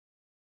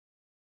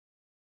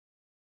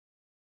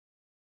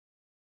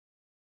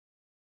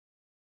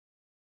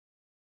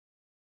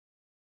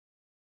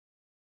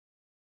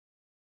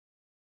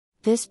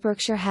This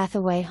Berkshire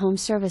Hathaway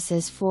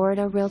HomeServices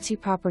Florida Realty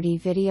property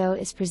video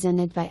is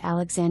presented by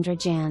Alexandra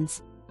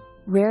Jans.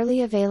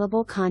 Rarely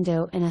available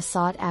condo in a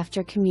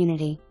sought-after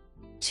community.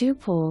 2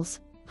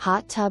 pools,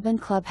 hot tub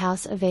and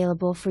clubhouse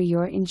available for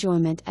your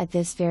enjoyment at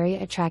this very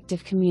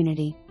attractive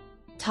community.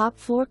 Top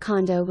floor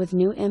condo with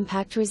new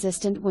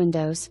impact-resistant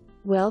windows,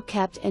 well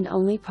kept and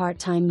only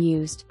part-time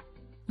used.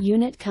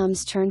 Unit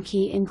comes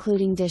turnkey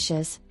including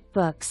dishes,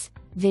 books,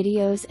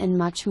 videos and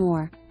much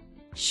more.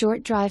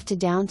 Short drive to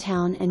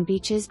downtown and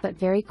beaches but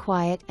very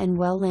quiet and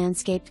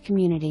well-landscaped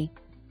community.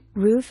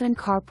 Roof and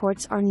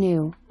carports are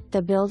new,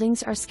 the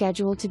buildings are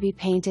scheduled to be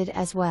painted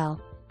as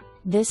well.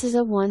 This is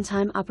a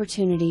one-time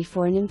opportunity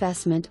for an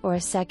investment or a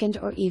second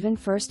or even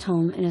first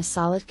home in a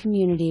solid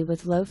community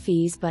with low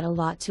fees but a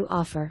lot to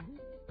offer.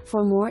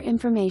 For more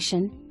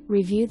information,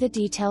 review the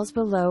details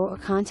below or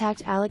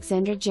contact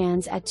Alexandra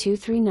Jans at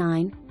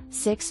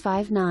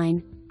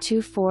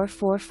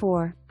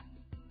 239-659-2444.